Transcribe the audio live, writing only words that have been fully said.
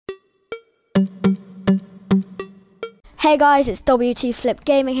Hey guys, it's WT Flip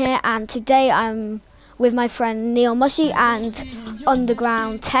Gaming here, and today I'm with my friend Neon Mushy and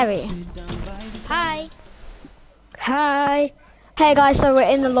Undergroundterri. Hi. Hi. Hey guys, so we're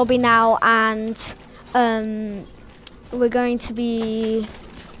in the lobby now, and we're going to be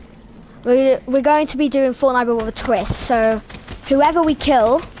doing Fortnite but with a twist. So whoever we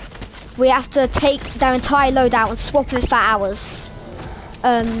kill, we have to take their entire loadout and swap it for hours.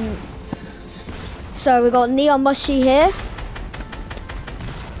 So we got Neon Mushy here,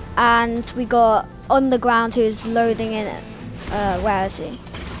 and we got Underground who's loading in it. Where is he?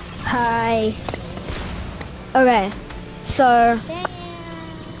 Hi. Okay, so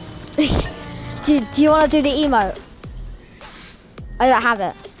do you want to do the emote? I don't have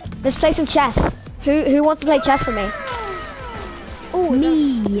it. Let's play some chess. Who wants to play chess with me? Oh,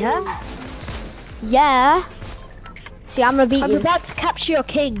 me. Yeah. See, I'm gonna beat you. I'm about to capture your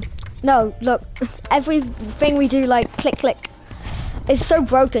king. No, look. Everything we do, like click click, is so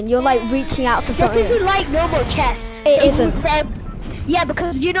broken. You're like reaching out to something. This isn't like normal chess. It isn't. Yeah,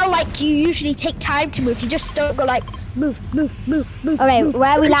 because you know, like you usually take time to move. You just don't go like move. Okay, move,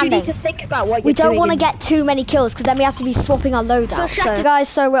 where are we landing? You need to think about what We you're doing. don't want to get too many kills because then we have to be swapping our loadout. So guys,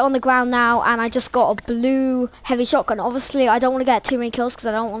 so we're on the ground now, and I just got a blue heavy shotgun. Obviously, I don't want to get too many kills because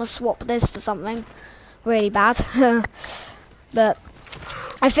I don't want to swap this for something really bad. But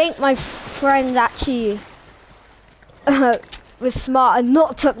I think my friend actually was smart and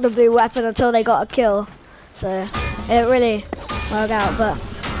not took the blue weapon until they got a kill. So it really worked out. But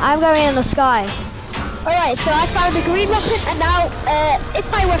I'm going in the sky. Alright, so I found the green weapon, and now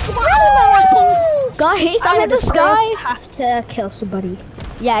if I were to find my weapon, Guys, I'm in the sky. I have to kill somebody.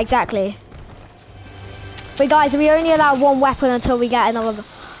 Yeah, exactly. But guys, we only allow one weapon until we get another.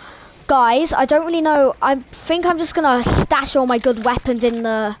 Guys, I don't really know. I think I'm just gonna stash all my good weapons in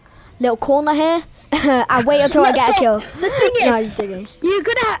the little corner here and wait until I get a kill. The thing is, no, I'm just kidding.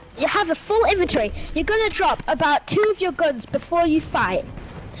 you have a full inventory. You're gonna drop about 2 of your guns before you fight.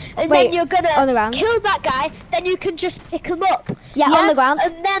 And then you're gonna kill that guy, then you can just pick him up. Yeah, on the ground.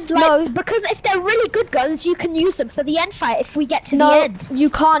 And then, like, because if they're really good guns, you can use them for the end fight if we get to the end. You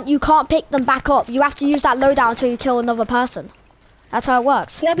can't pick them back up. You have to use that loadout until you kill another person. That's how it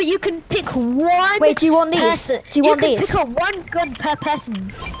works. Yeah, but you can pick one. Wait, do you want these? Person. Do you want these? You can pick up one gun per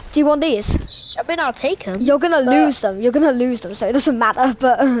person. Do you want these? I mean, I'll take them. You're gonna lose them. You're gonna lose them, so it doesn't matter.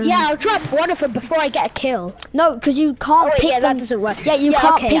 But yeah, I'll drop one of them before I get a kill. No, because you can't pick them. That doesn't work. Yeah, you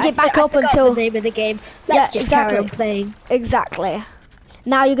can't pick it back up until the name of the game. Let's just carry on playing. Exactly.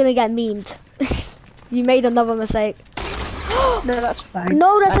 Now you're gonna get memed. You made another mistake. No, that's fine.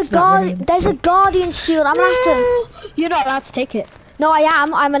 No, there's a guardian shield. I'm gonna have to. You're not allowed to take it. No, I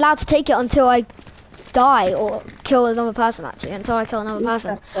am. I'm allowed to take it until I die or kill another person. Actually, until I kill another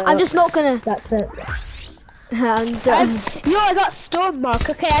person. I'm just not gonna. That's it. And, yo, I got storm mark.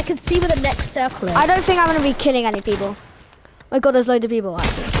 Okay, I can see where the next circle is. I don't think I'm gonna be killing any people. My God, there's loads of people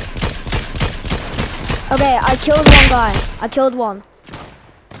actually. Okay, I killed one guy. I killed one.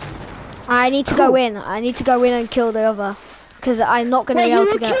 I need to go in. I need to go in and kill the other, because I'm not gonna be able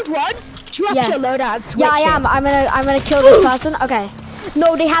to get. Killed one? Drop your loadout. Yeah, I am. I'm gonna kill this person. Okay.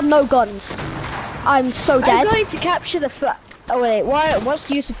 No, they had no guns. I'm so dead. I'm going to capture the flag. Oh wait, what's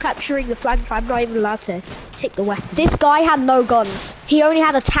the use of capturing the flag if I'm not even allowed to take the weapon? This guy had no guns. He only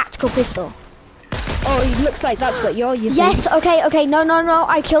had a tactical pistol. Oh, it looks like that's what you're using. Yes. Okay. No.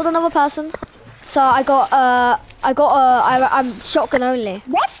 I killed another person. So I'm shotgun only.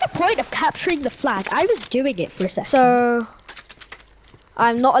 What's the point of capturing the flag? I was doing it for a second. So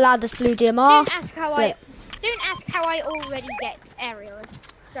I'm not allowed this blue DMR. Don't ask how I already get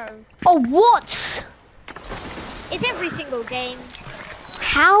aerialist. So. Oh, what? It's every single game.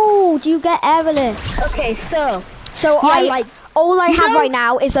 How do you get aerialist? Okay, so yeah, all I have right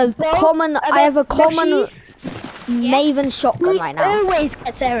now is a common. I have a common Maven shotgun right now. He always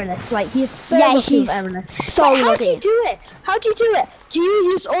gets aerialist. Like he's so lucky with aerialist. So lucky. How do you do it? How do you do it? Do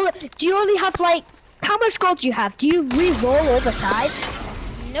you use all? Do you only have like? How much gold do you have? Do you re-roll all the time?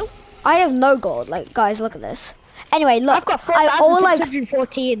 Nope. I have no gold. Like, guys, look at this. Anyway, look. I've got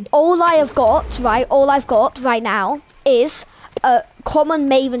 4,614. All I've got right now is a common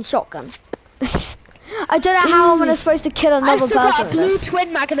Maven shotgun. I don't know how I'm supposed to kill another person. I've got a blue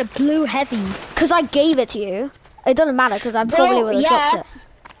twin mag and a blue heavy. Because I gave it to you. It doesn't matter because I probably would have dropped it.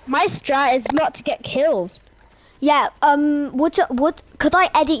 My strat is not to get kills. Yeah. Could I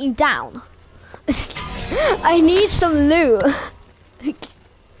edit you down? I need some loot.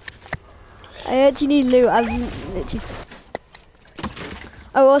 I actually need loot.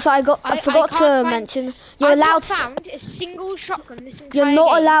 Oh, also I forgot to mention you're allowed. I've not found a single shotgun this entire You're not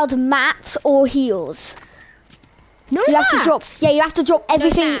game. allowed mats or heals. No You have mats. to drop. Yeah, you have to drop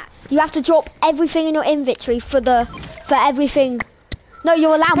everything. mats. You have to drop everything in your inventory for everything. No,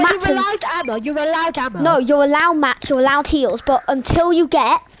 you're allowed But mats. you're allowed ammo. You're allowed ammo. No, you're allowed mats. You're allowed heals. But until you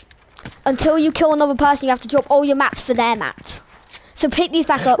kill another person, you have to drop all your mats for their mats. So pick these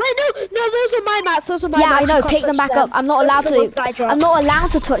back up. Wait, no, those are my mats. Those are my mats. Yeah, I know. You can't Pick them touch back up. I'm not allowed Those are the ones I to. dropped. I'm not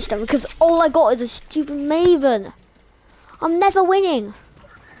allowed to touch them because all I got is a stupid Maven. I'm never winning.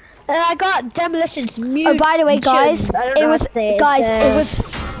 I got demolitions. Oh, by the way, guys,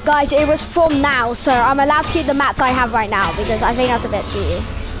 it was from now, so I'm allowed to keep the mats I have right now because I think that's a bit cheaty.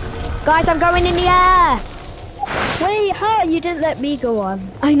 Guys, I'm going in the air. Wait, how? You didn't let me go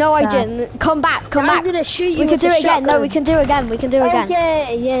on. I know Sad. I didn't. Come back. I'm gonna shoot you. We can with do the it again. No, shotgun. we can do it again. We can do it again.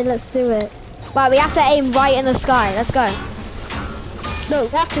 Yeah, let's do it. Right, we have to aim right in the sky. Let's go. No, we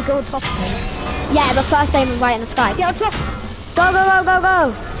have to go on top of it. Yeah, but first aim right in the sky. Yeah, on top. Go, go, go, go,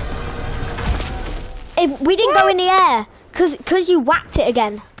 go. We didn't go in the air because you whacked it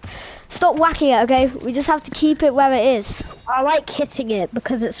again. Stop whacking it, okay? We just have to keep it where it is. I like hitting it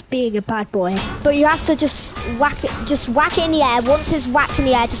because it's being a bad boy. But you have to just whack it in the air. Once it's whacked in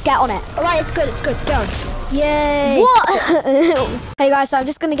the air, just get on it. Alright, it's good, go. Yay! What? Hey guys, so I'm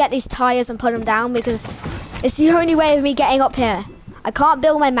just gonna get these tires and put them down because it's the only way of me getting up here. I can't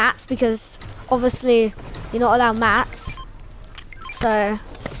build my mats because obviously you're not allowed mats. So,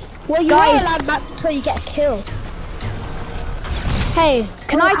 well, you are allowed mats until you get a kill. Hey,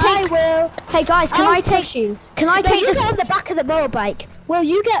 can I take? Hey guys, can I take this? You get on the back of the motorbike. Well,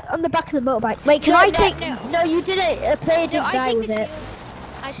 you get on the back of the motorbike. Wait, can I take? No, you didn't. A player didn't die with it.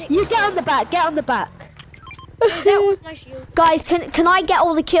 You get on the back. Get on the back. That was my shield. Guys, can I get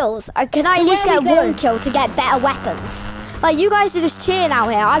all the kills? Can I at least get one kill to get better weapons? Like you guys are just cheering out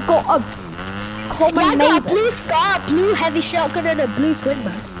here. I've got a common Maven. I got a blue scar, blue heavy shotgun, and a blue twin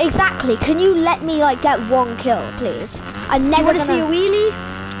man. Exactly. Can you let me like get one kill, please? I'm never gonna see a wheelie.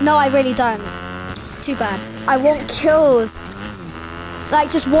 No, I really don't. Too bad. I want kills.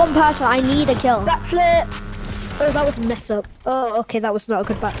 Like just one person. I need a kill. Backflip. Oh, that was a mess up. Oh, okay, that was not a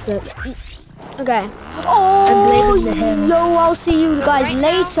good backflip. Okay. Oh, yo, I'll see you guys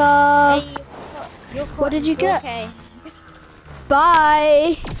later. Hey, what did you get? Okay.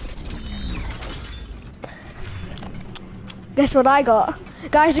 Bye. Guess what I got?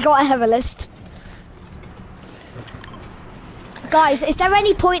 Guys, I got a Everlist. Guys, is there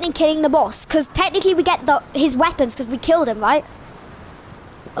any point in killing the boss? Because technically we get his weapons because we killed him, right?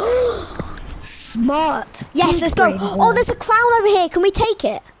 Smart. Yes, let's go. Oh, there's a crown over here. Can we take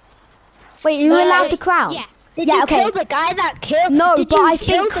it? Wait, you allowed the crown? Yeah. Did you kill the guy that killed? No, Did but you I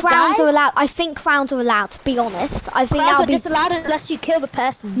think kill crowns are allowed. I think crowns are allowed, to be honest. I think crowns that'll are be disallowed unless you kill the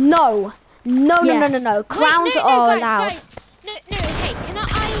person. No. No, Yes. no. Crowns Wait, are guys, allowed. Guys. No, hey, can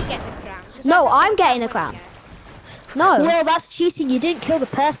I get the crown? No, I'm getting a crown. No. Well, that's cheating. You didn't kill the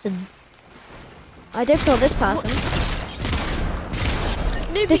person. I did kill this person.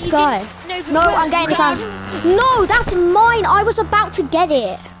 No, This guy. No, I'm getting the crown. No, that's mine. I was about to get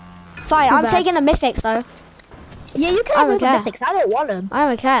it. Fine, I'm taking the mythics though. Yeah, you can have all the mythics. I don't want them. I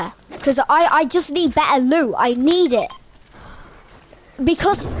don't care. Because I just need better loot. I need it.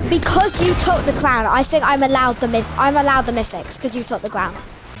 Because you took the crown, I think I'm allowed the mythics because you took the crown.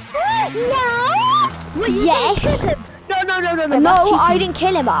 No. Wait, yes. No. No, I didn't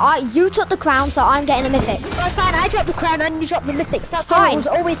kill him. You took the crown, so I'm getting the mythics. Right, fine, I dropped the crown and you dropped the mythics. That's fine. It was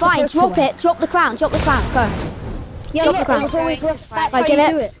always fine. Drop it. Drop the crown. Drop the crown. Go. Yeah, drop the crown. Right, give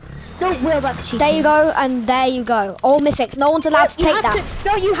it. No, Will, that's cheating. There you go, and there you go. All mythics. No one's allowed to take that.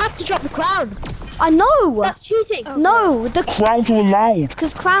 No, you have to drop the crown. I know. That's cheating. No, the crowns are allowed.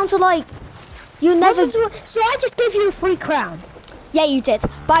 Because crowns are like, you never. So I just gave you a free crown. Yeah, you did.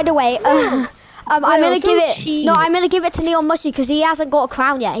 By the way, I'm gonna give it. No, I'm gonna give it to Neon Mushy because he hasn't got a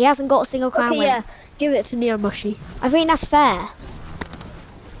crown yet. He hasn't got a single crown. Okay, yeah, give it to Neon Mushy. I think that's fair.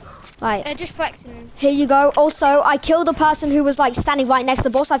 Right. Just flexing. Here you go. Also, I killed a person who was like standing right next to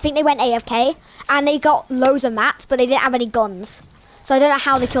the boss. I think they went AFK and they got loads of mats, but they didn't have any guns. So I don't know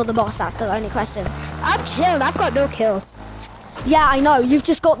how they killed the boss. That's the only question. I'm chilled. I've got no kills. Yeah, I know. You've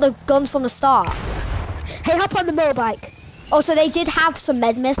just got the guns from the start. Hey, hop on the motorbike. Also, they did have some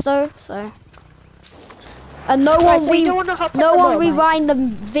med mist though, so. And no one rewind the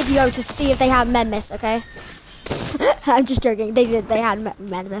video to see if they had med mist, okay? I'm just joking. They did. They had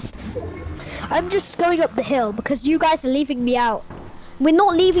med mist. I'm just going up the hill because you guys are leaving me out. We're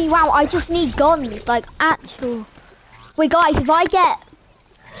not leaving you out. I just need guns, like actual. Wait, guys, if I get.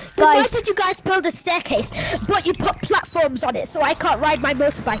 Why did you guys build a staircase, but you put platforms on it so I can't ride my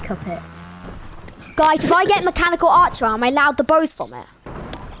motorbike up it? Guys, if I get mechanical archer, am I allowed the bows from it?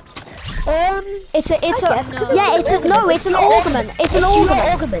 It's an augment. It's an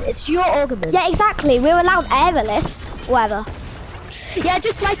augment. It's your augment. Yeah, exactly. We're allowed airless, whatever. Yeah,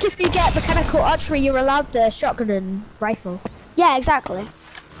 just like if you get mechanical archery, you're allowed the shotgun and rifle. Yeah, exactly.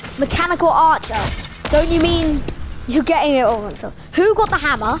 Mechanical archer. Don't you mean you're getting it all? So who got the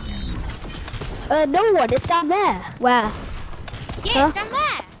hammer? No one. It's down there. Where? Yeah, it's down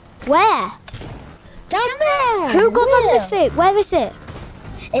there. Where? Down there. Who got the mythic? Where is it?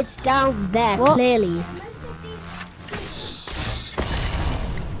 It's down there, what? clearly.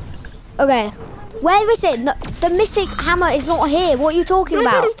 Okay. Where is it? No, the mythic hammer is not here. What are you talking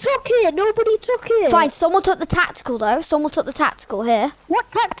about? Nobody took it. Fine, someone took the tactical though. Someone took the tactical here.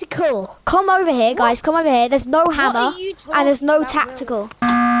 What tactical? Come over here, guys. Come over here. There's no hammer and there's no tactical.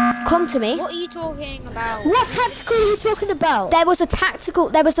 Come to me. What are you talking about? What tactical are you talking about? There was a tactical.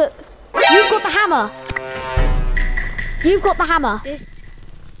 There was a. You've got the hammer. You've got the hammer.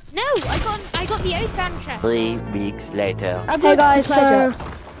 No, I got the Oathbound chest. 3 weeks later. Hey guys, so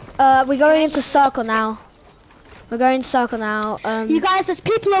we're going into circle now. We're going into circle now. You guys, there's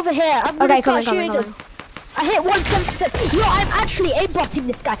people over here. I'm gonna start shooting them. I hit 177. Yo, I'm actually aimbotting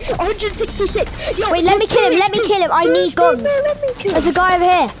this guy. 166. Yo, wait, let me kill him. Let me kill him. I need guns. There's a guy over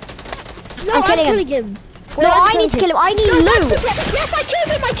here. No, I'm killing him. No, I need to kill him. I need loot. Yes, I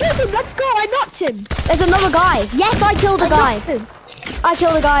killed him. Let's go. I knocked him. There's another guy. Yes, I killed a guy. I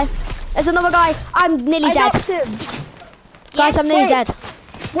killed a guy. There's another guy. I'm nearly dead. Guys, I'm nearly dead.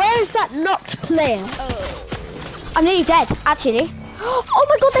 Where is that knocked player? I'm nearly dead, actually. Oh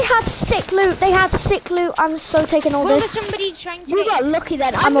my god, they had sick loot. I'm so taking all this. There's somebody trying to We got lucky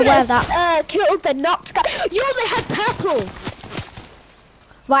then. I'm aware of that. Killed the knocked guy. Yo, they had purples.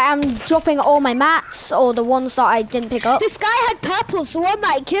 Right, I'm dropping all my mats, or the ones that I didn't pick up. This guy had purples, the one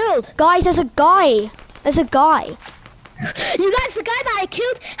that I killed. Guys, there's a guy. You guys, the guy that I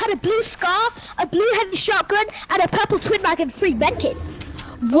killed had a blue scar, a blue heavy shotgun, and a purple twin mag and 3 medkits.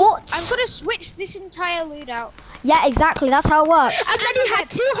 What? I'm gonna switch this entire loot out. Yeah, exactly. That's how it works. And then he had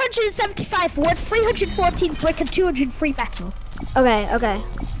 275 wood, 314 brick, and 203 metal. Okay.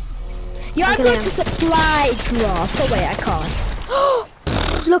 Yeah, I'm going to supply drop. Oh wait, I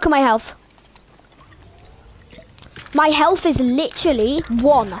can't. Look at my health. My health is literally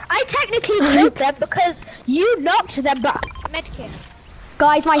 1. I technically killed them because you knocked them back. Medkit.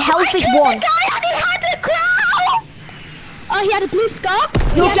 Guys, my health is 1. The guy and he had a crown! Oh, he had a blue scar?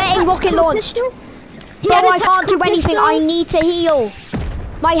 You're getting rocket launched. Bro, I can't do anything. I need to heal.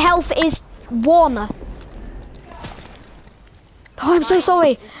 My health is 1. Oh, I'm so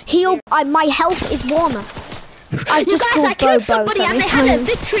sorry. Heal. My health is 1. I just I killed somebody and they had a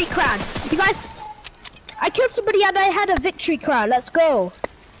victory crown. You guys, I killed somebody and I had a victory crown. Let's go.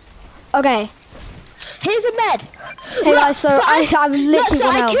 Okay. Here's a med. Hey guys, so I'm literally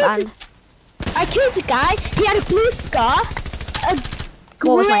 1 health and I killed a guy. He had a blue scar, a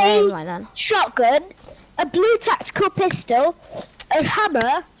grey shotgun, a blue tactical pistol, a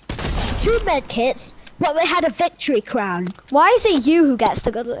hammer, 2 medkits, but they had a victory crown. Why is it you who gets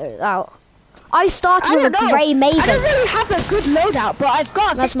the good loadout? I started with a grey maven. I don't really have a good loadout, but I've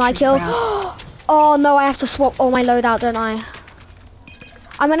got a That's my kill. Oh no, I have to swap all my loadout, don't I?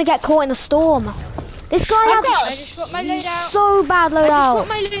 I'm gonna get caught in a storm. This guy I just swapped my loadout. So bad loadout. I just swapped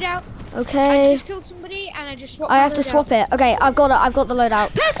my loadout. Okay. I just killed somebody and I just swapped my loadout. I have to swap it. Okay, I've got the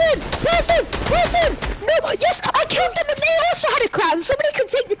loadout. Person! No, yes, I killed them and they also had a crown. Somebody can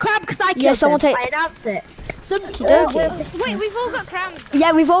take the crown because I killed them. I announced it. Wait, we've all got crowns.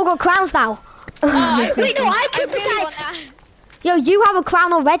 Yeah, we've all got crowns now. Wait, no, I killed the guy. Yo, you have a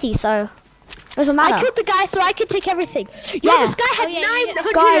crown already, so doesn't matter. I killed the guy, so I can take everything. Yo, this guy had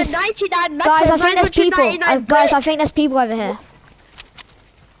 999 metal. Guys, I think there's people. Guys, I think there's people over here.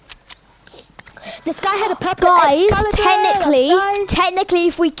 This guy had a purple. Guys, technically,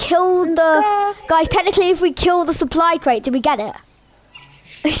 if we killed the supply crate, did we get it?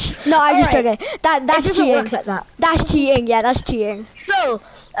 No, I'm just joking. That's cheating. Work like that. That's cheating. Yeah, that's cheating. So,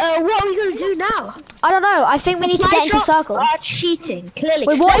 what are we gonna do now? I don't know. I think we need to get into circle. Are cheating, clearly.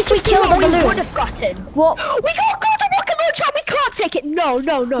 Wait, what if we kill the balloon? Would have gotten. What? We got golden rocket launcher. We can't take it. No.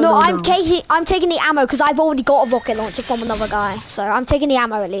 I'm taking the ammo because I've already got a rocket launcher from another guy. So I'm taking the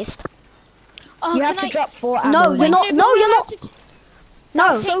ammo at least. Oh, you have to drop 4 ammo. No, you're not. No, you're not. No.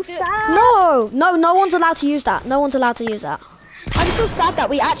 That's so sad. No one's allowed to use that. No one's allowed to use that. I'm so sad that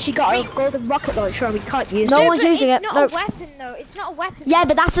we actually got a golden rocket launcher and we can't use it. No one's using it. It's not a weapon though. It's not a weapon. Yeah,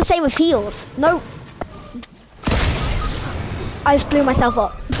 but that's the same with heals. No. I just blew myself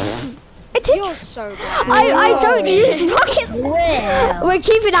up. You're so bad. I don't use rockets. We're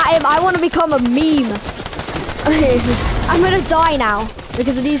keeping at him. I want to become a meme. I'm gonna die now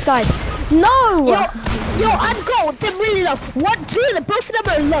because of these guys. No! Yo, I'm gold. They're really low. 1, 2 of them, both of them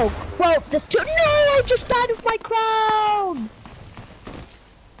are low. Well, there's 2. No, I just died with my crown.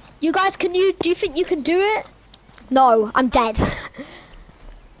 You guys, do you think you can do it? No, I'm dead.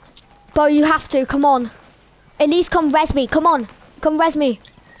 Bro, you have to, come on. At least come res me, come on. Come res me.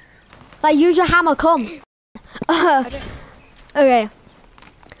 Like, use your hammer, come. Okay.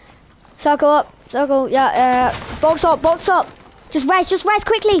 Circle up, yeah, box up. Just res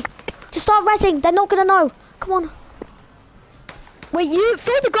quickly. Just start resing, they're not gonna know. Come on. Wait, you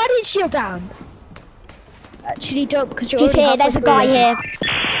throw the guardian shield down. Actually, don't, because you're He's here, there's a guy here.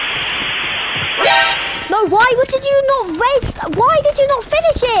 No, why did you not res? Why did you not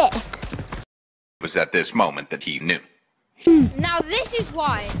finish it? It was at this moment that he knew. Now this is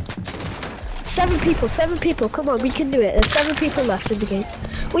why. 7 people, come on, we can do it. There's 7 people left in the game.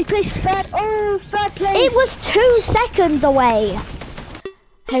 We placed third place. It was 2 seconds away.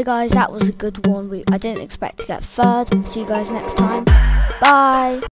 Hey guys, that was a good one. I didn't expect to get third. See you guys next time. Bye.